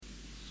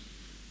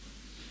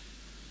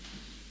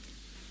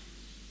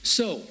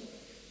So,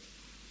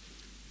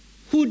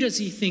 who does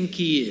he think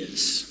he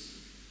is?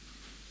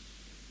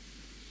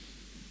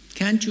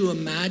 Can't you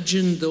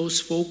imagine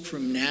those folk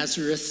from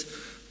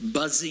Nazareth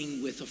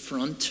buzzing with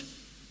affront?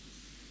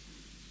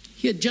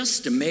 He had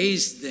just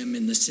amazed them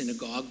in the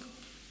synagogue,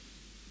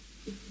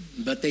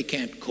 but they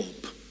can't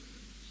cope.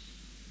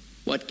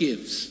 What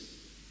gives?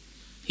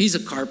 He's a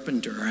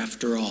carpenter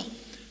after all.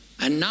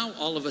 And now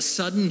all of a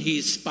sudden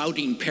he's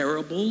spouting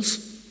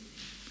parables.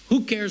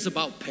 Who cares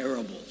about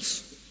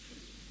parables?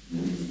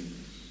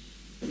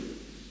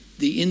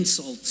 The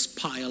insults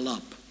pile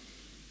up,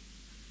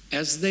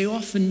 as they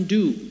often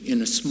do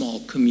in a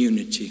small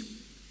community.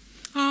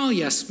 Oh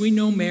yes, we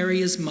know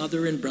Mary is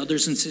mother and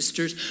brothers and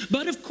sisters,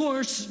 but of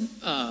course,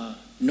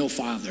 no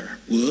father.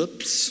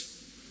 Whoops.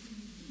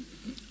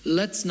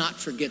 Let's not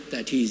forget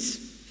that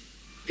he's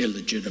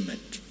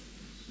illegitimate.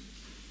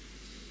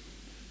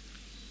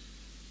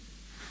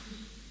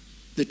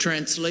 The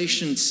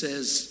translation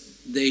says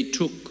they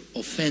took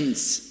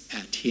offense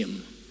at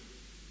him.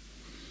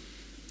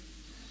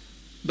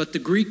 But the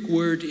Greek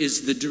word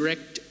is the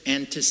direct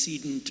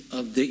antecedent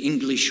of the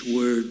English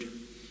word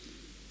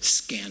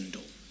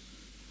scandal.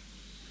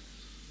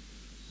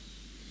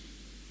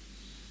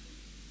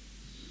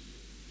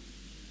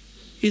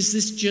 Is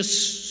this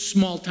just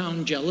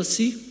small-town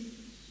jealousy?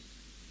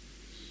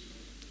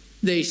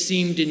 They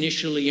seemed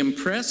initially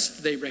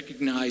impressed. They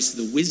recognized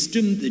the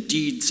wisdom, the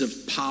deeds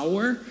of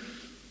power.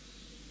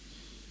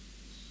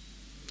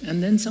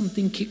 And then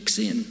something kicks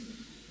in.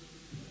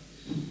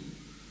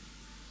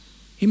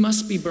 He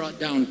must be brought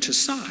down to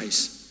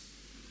size.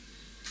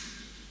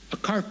 A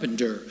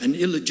carpenter, an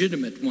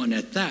illegitimate one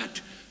at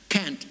that,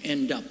 can't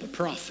end up a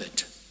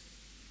prophet.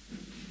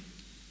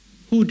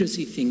 Who does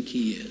he think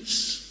he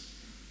is?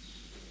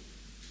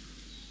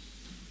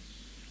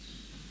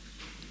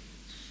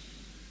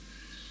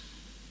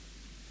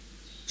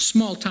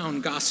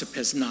 Small-town gossip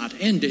has not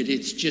ended.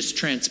 It's just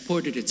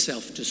transported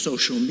itself to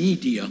social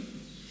media.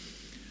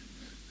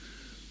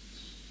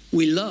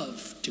 We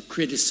love to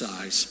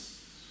criticize.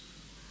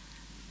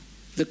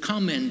 The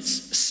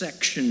comments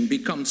section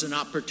becomes an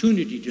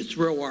opportunity to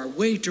throw our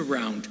weight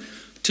around,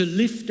 to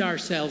lift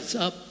ourselves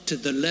up to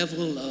the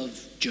level of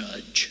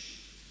judge.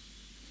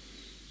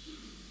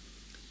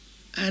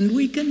 And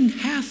we can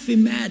half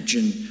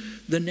imagine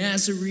the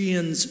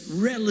Nazareans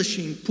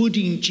relishing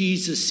putting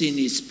Jesus in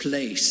his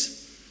place.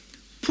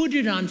 Put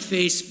it on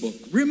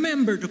Facebook.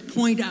 Remember to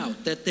point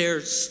out that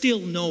there's still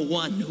no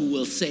one who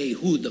will say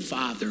who the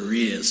Father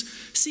is.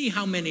 See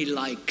how many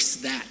likes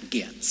that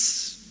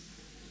gets.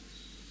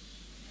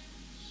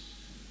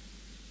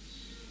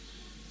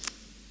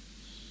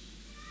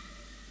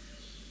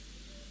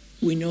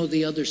 We know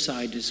the other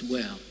side as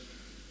well.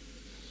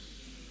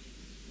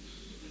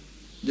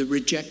 The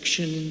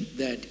rejection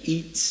that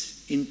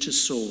eats into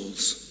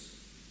souls.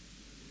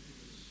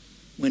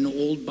 When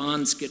old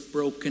bonds get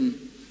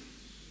broken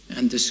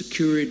and the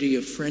security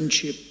of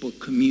friendship or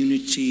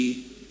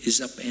community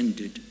is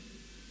upended.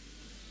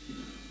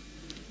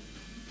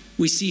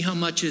 We see how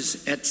much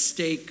is at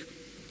stake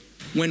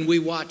when we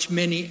watch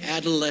many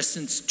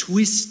adolescents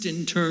twist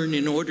and turn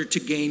in order to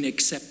gain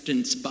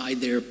acceptance by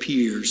their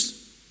peers.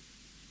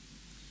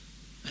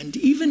 And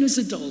even as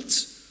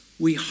adults,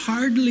 we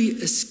hardly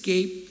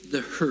escape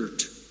the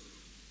hurt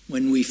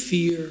when we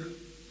fear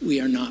we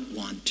are not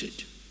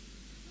wanted.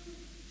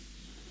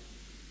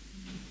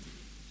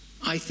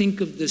 I think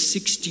of the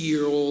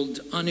 60-year-old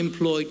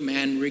unemployed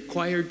man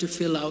required to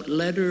fill out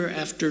letter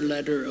after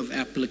letter of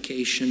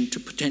application to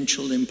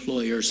potential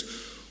employers,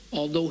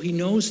 although he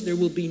knows there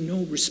will be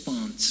no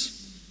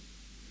response.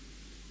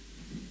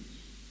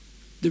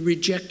 The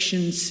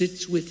rejection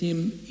sits with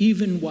him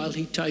even while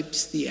he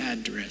types the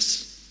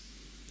address.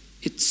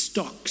 It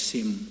stalks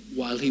him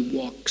while he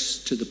walks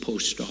to the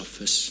post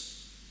office.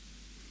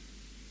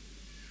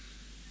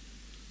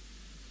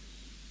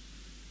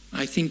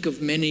 I think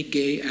of many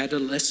gay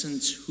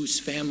adolescents whose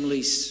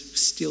families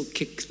still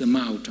kick them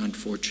out,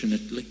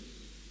 unfortunately.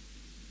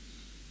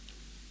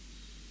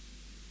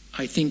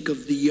 I think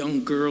of the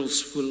young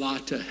girls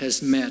Fulata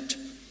has met,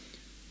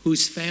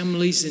 whose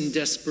families in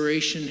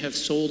desperation have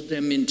sold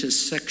them into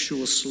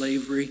sexual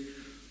slavery.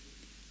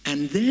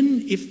 And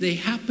then, if they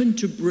happen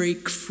to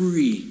break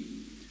free,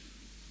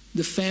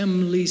 the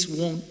families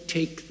won't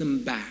take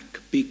them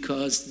back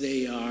because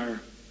they are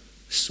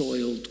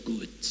soiled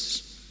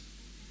goods.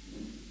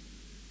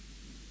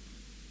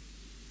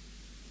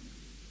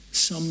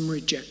 Some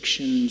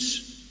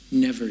rejections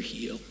never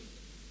heal.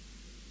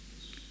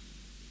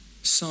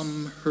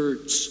 Some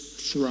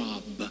hurts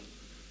throb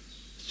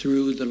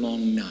through the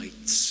long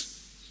nights.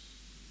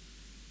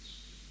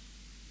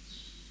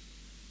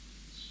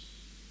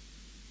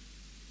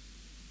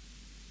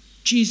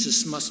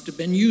 Jesus must have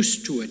been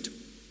used to it.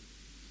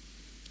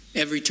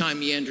 Every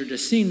time he entered a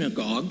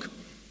synagogue,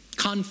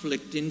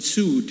 conflict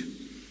ensued.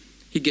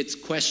 He gets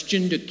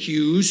questioned,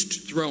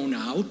 accused, thrown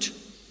out.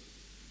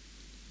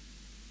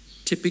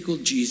 Typical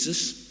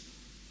Jesus.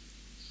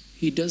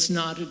 He does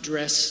not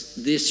address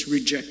this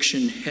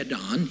rejection head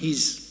on.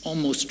 He's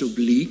almost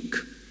oblique.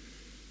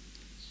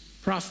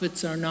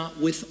 Prophets are not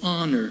with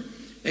honor,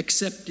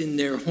 except in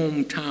their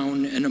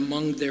hometown and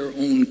among their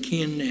own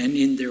kin and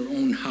in their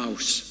own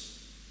house.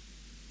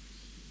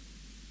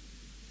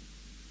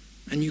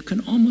 And you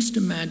can almost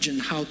imagine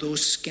how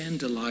those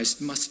scandalized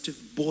must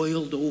have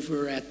boiled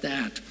over at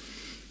that.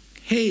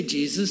 Hey,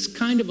 Jesus,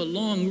 kind of a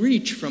long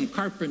reach from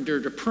carpenter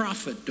to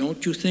prophet,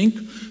 don't you think?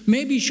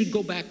 Maybe you should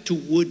go back to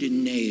wood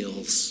and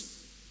nails.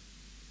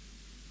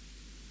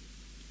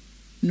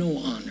 No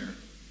honor.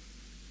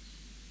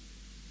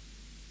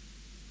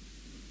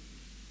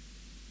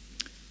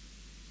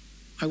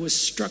 I was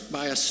struck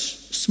by a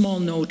small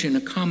note in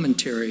a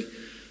commentary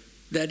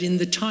that in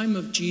the time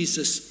of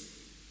Jesus,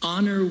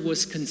 honor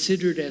was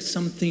considered as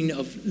something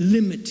of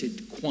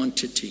limited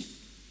quantity.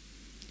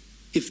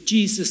 If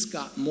Jesus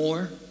got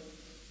more,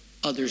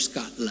 others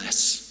got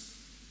less.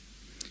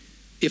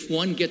 If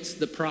one gets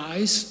the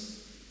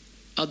prize,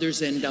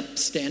 others end up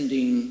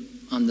standing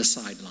on the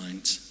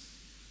sidelines.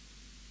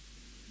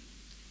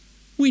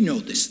 We know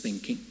this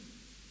thinking.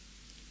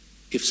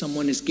 If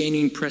someone is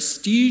gaining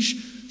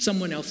prestige,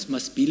 someone else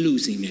must be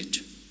losing it.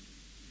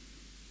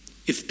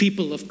 If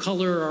people of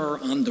color are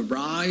on the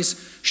rise,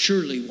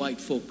 surely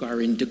white folk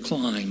are in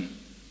decline.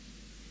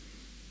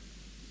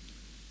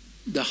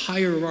 The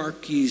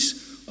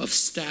hierarchies of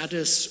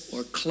status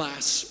or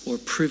class or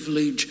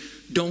privilege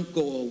don't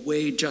go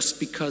away just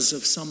because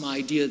of some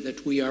idea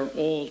that we are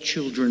all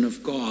children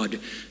of God,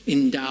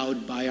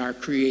 endowed by our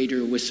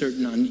Creator with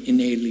certain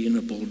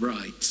inalienable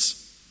rights.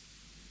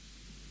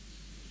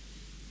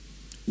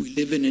 We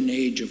live in an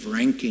age of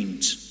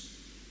rankings,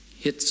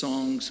 hit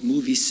songs,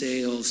 movie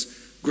sales,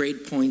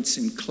 grade points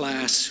in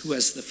class, who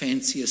has the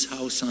fanciest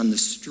house on the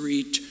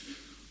street,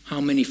 how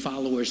many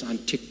followers on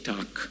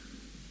TikTok.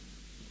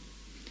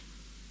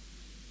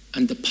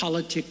 And the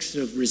politics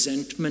of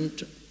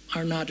resentment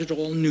are not at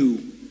all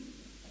new.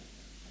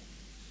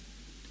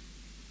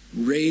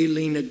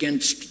 Railing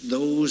against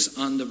those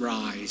on the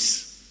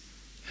rise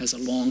has a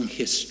long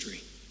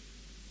history.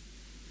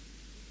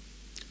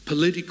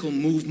 Political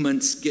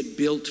movements get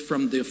built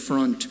from the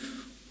front.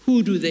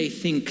 Who do they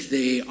think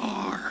they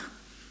are?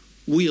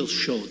 We'll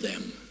show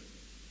them.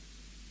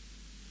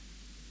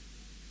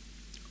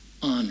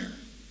 Honor.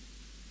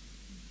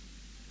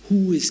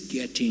 Who is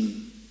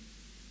getting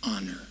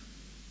honor?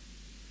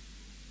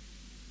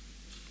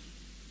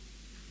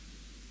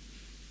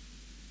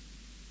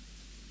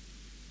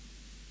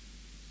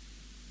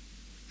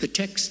 The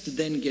text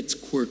then gets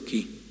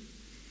quirky.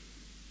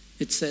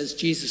 It says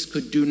Jesus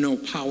could do no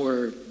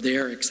power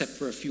there except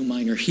for a few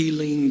minor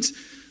healings.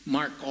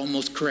 Mark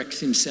almost corrects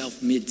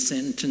himself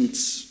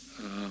mid-sentence.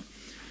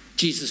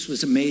 Jesus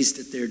was amazed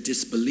at their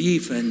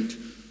disbelief, and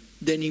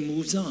then he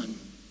moves on.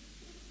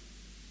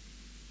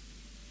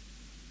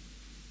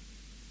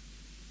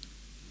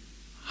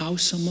 How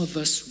some of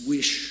us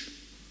wish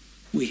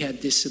we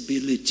had this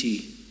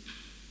ability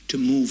to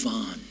move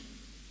on,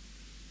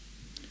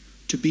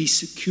 to be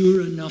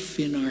secure enough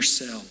in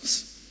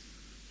ourselves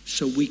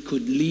so we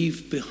could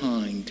leave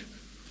behind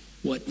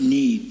what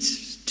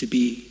needs to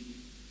be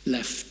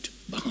left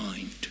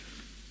behind.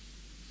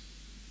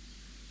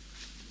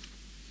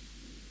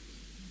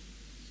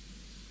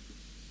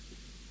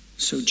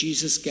 So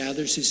Jesus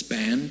gathers his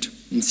band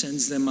and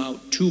sends them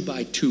out 2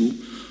 by 2,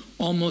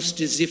 almost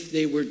as if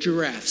they were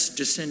giraffes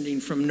descending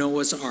from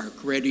Noah's ark,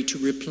 ready to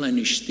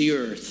replenish the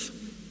earth.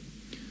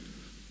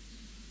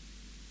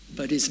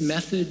 But his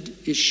method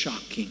is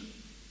shocking.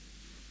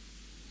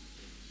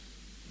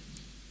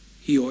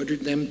 He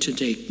ordered them to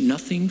take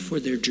nothing for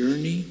their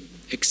journey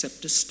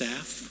except a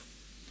staff,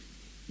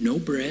 no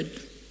bread,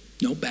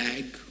 no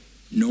bag,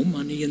 no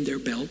money in their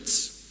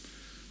belts,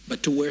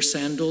 but to wear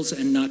sandals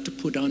and not to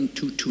put on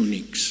 2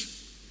 tunics.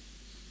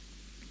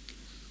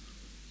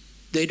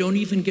 They don't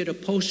even get a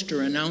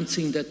poster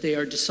announcing that they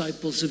are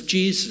disciples of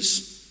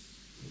Jesus.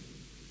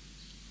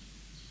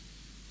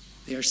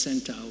 They are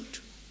sent out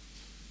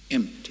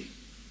empty.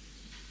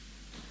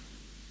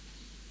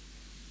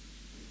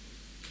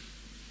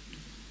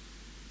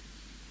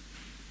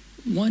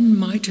 One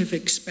might have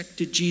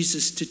expected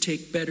Jesus to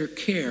take better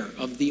care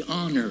of the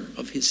honor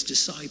of his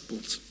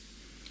disciples.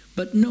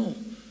 But no,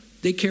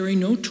 they carry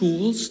no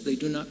tools. They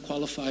do not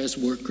qualify as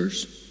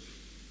workers.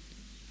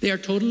 They are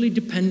totally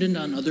dependent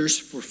on others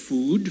for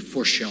food,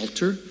 for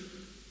shelter.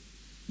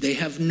 They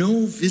have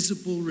no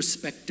visible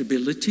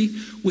respectability.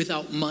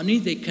 Without money,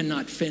 they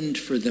cannot fend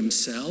for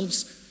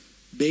themselves.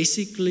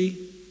 Basically,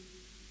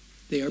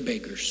 they are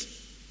beggars.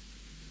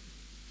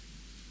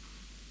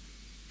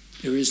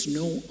 There is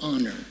no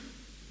honor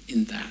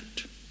in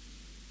that.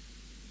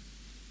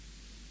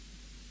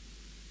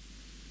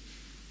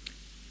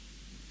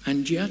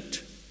 And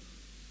yet,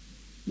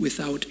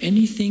 without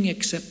anything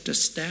except a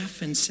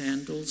staff and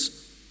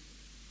sandals,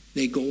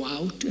 they go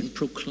out and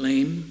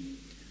proclaim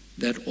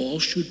that all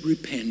should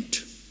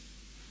repent.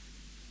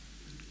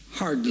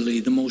 Hardly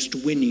the most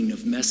winning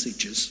of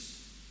messages.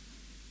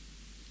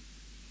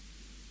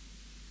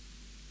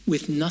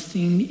 With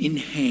nothing in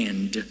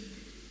hand,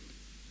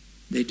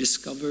 they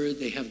discover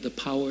they have the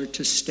power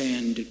to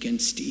stand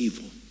against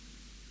evil.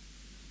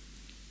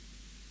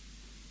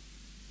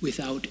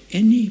 without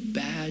any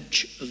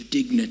badge of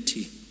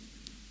dignity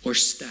or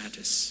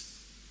status.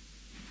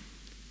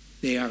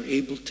 They are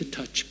able to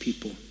touch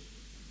people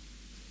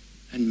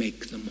and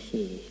make them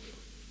whole.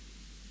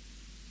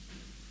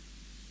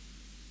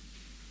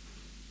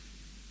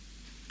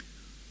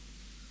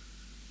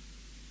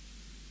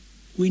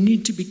 We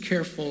need to be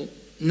careful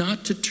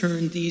not to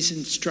turn these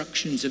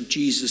instructions of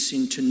Jesus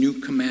into new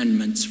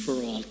commandments for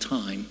all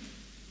time.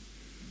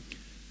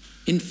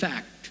 In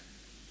fact,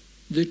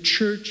 the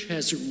church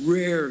has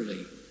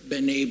rarely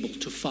been able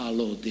to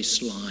follow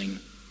this line.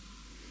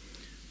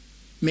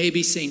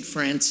 Maybe St.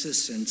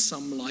 Francis and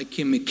some like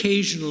him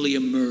occasionally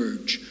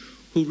emerge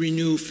who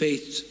renew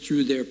faith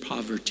through their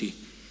poverty.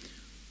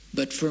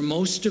 But for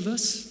most of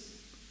us,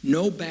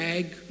 no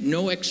bag,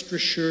 no extra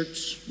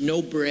shirts,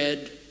 no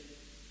bread,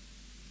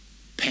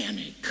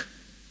 panic.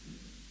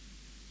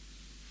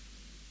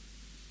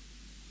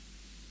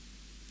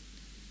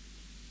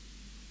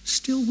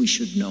 Still, we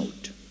should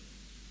note,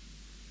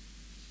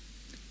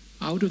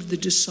 out of the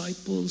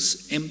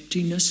disciples'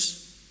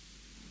 emptiness,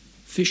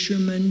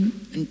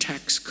 fishermen and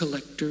tax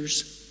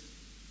collectors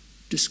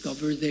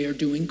discover they are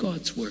doing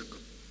God's work.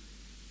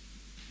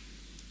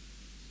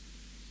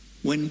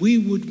 When we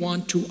would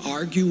want to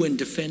argue and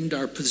defend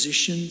our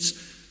positions,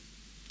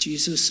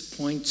 Jesus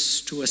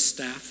points to a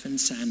staff and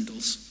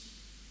sandals.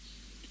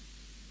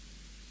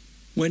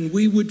 When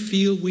we would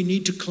feel we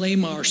need to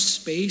claim our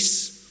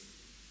space,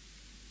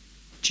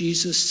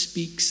 Jesus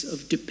speaks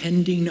of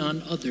depending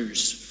on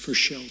others for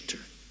shelter.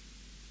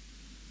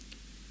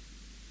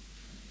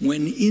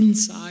 When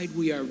inside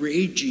we are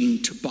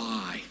raging to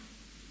buy,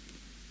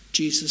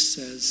 Jesus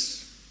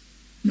says,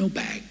 no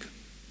bag,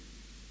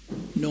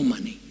 no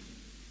money.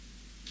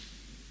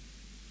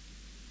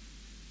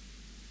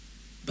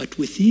 But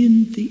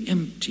within the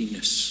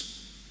emptiness,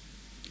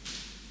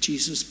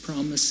 Jesus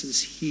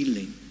promises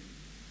healing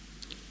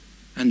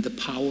and the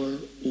power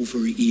over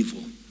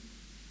evil.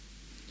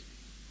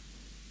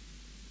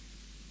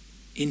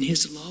 In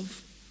his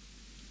love,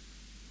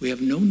 we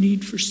have no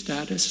need for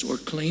status or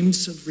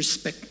claims of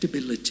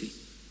respectability.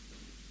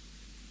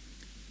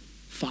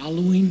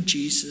 Following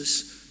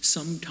Jesus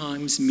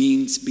sometimes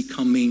means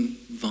becoming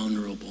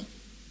vulnerable,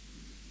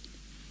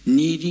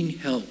 needing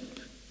help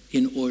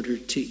in order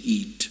to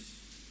eat,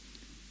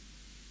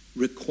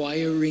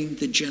 requiring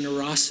the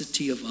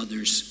generosity of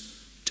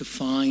others to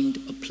find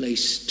a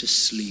place to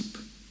sleep,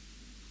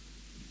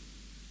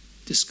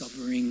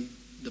 discovering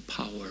the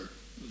power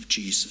of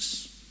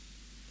Jesus.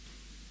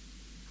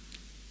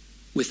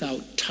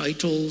 Without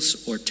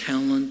titles or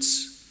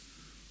talents,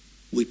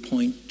 we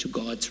point to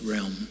God's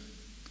realm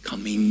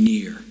coming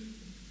near.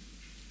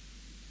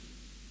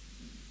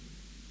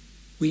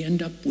 We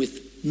end up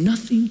with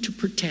nothing to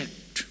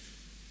protect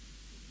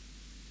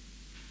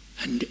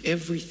and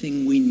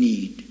everything we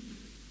need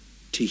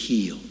to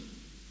heal.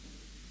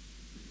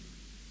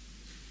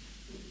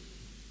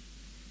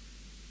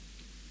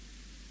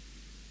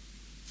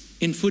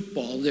 In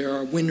football, there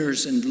are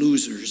winners and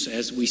losers,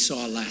 as we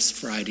saw last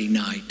Friday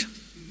night.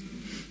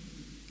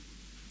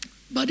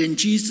 But in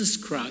Jesus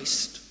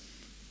Christ,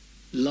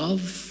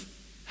 love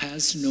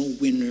has no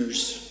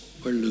winners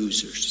or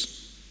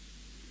losers.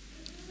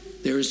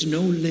 There is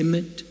no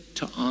limit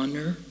to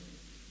honor,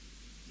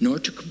 nor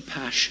to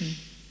compassion,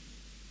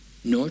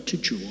 nor to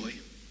joy.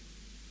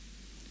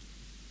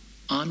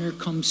 Honor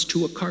comes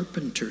to a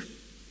carpenter.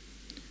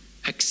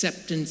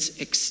 Acceptance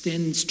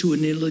extends to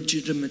an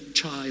illegitimate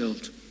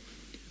child.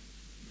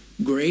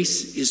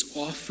 Grace is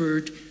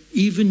offered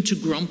even to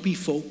grumpy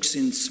folks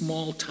in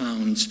small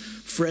towns,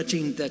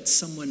 fretting that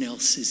someone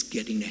else is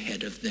getting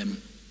ahead of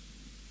them.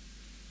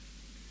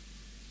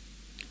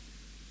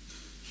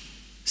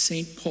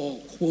 St.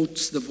 Paul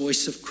quotes the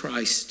voice of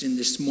Christ in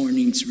this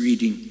morning's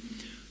reading.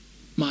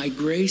 My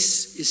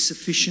grace is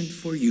sufficient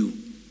for you,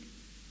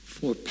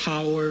 for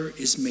power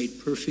is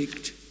made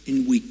perfect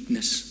in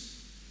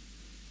weakness.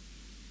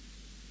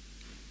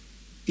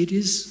 It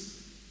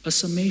is a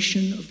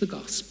summation of the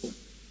gospel.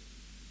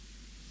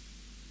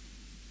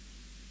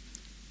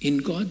 In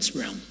God's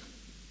realm,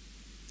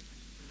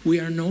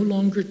 we are no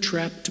longer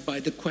trapped by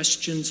the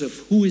questions of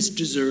who is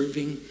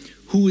deserving,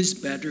 who is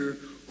better,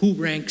 who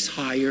ranks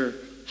higher,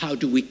 how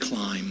do we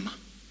climb?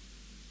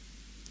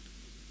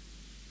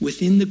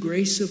 Within the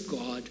grace of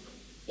God,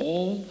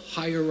 all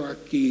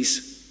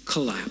hierarchies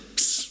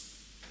collapse.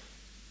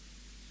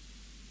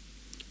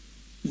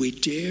 We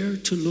dare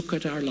to look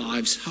at our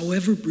lives,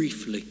 however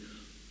briefly,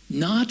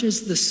 not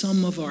as the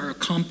sum of our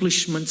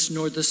accomplishments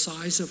nor the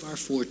size of our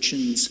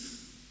fortunes,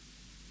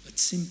 but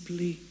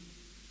simply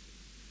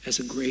as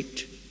a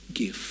great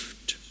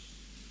gift,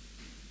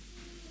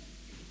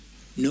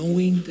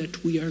 knowing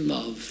that we are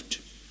loved,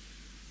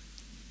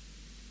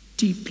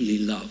 deeply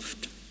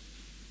loved.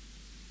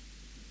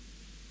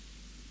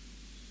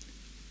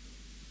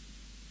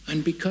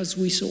 And because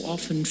we so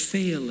often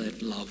fail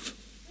at love,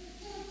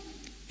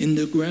 in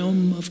the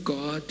realm of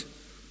God,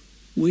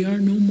 we are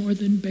no more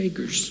than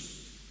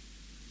beggars,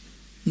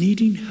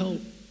 needing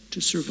help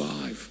to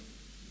survive.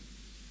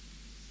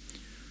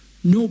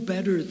 No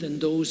better than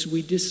those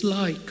we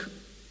dislike,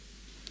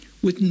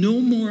 with no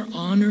more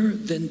honor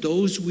than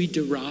those we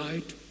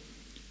deride,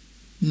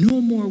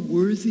 no more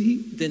worthy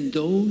than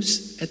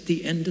those at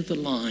the end of the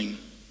line.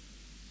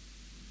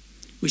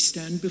 We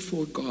stand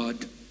before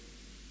God,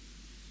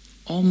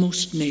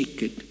 almost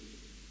naked,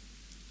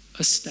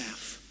 a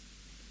staff,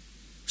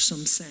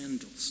 some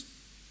sandals,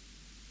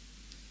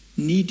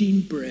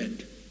 needing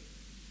bread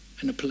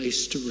and a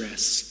place to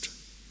rest.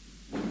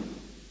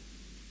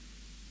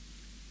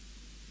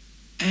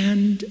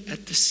 And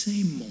at the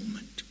same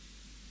moment,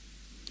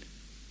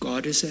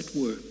 God is at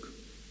work,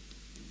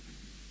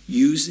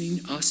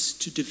 using us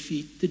to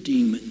defeat the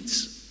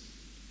demons,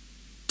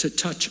 to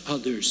touch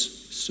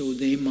others so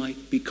they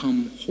might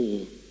become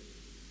whole.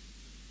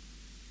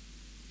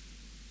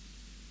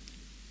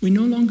 We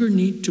no longer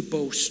need to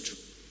boast.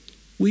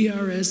 We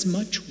are as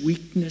much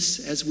weakness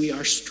as we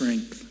are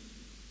strength.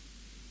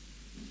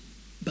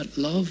 But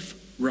love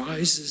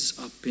rises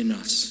up in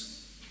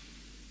us,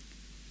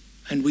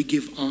 and we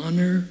give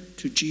honor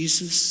to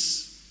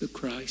Jesus the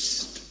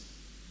Christ,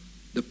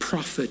 the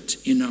prophet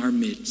in our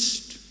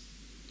midst,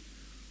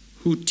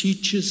 who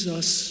teaches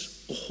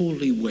us a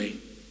holy way,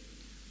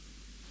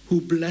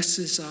 who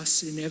blesses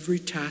us in every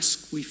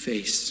task we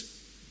face,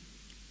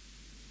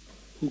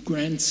 who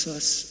grants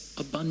us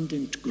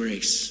abundant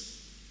grace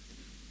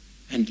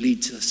and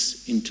leads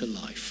us into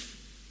life.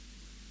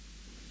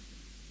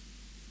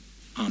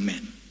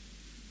 Amen.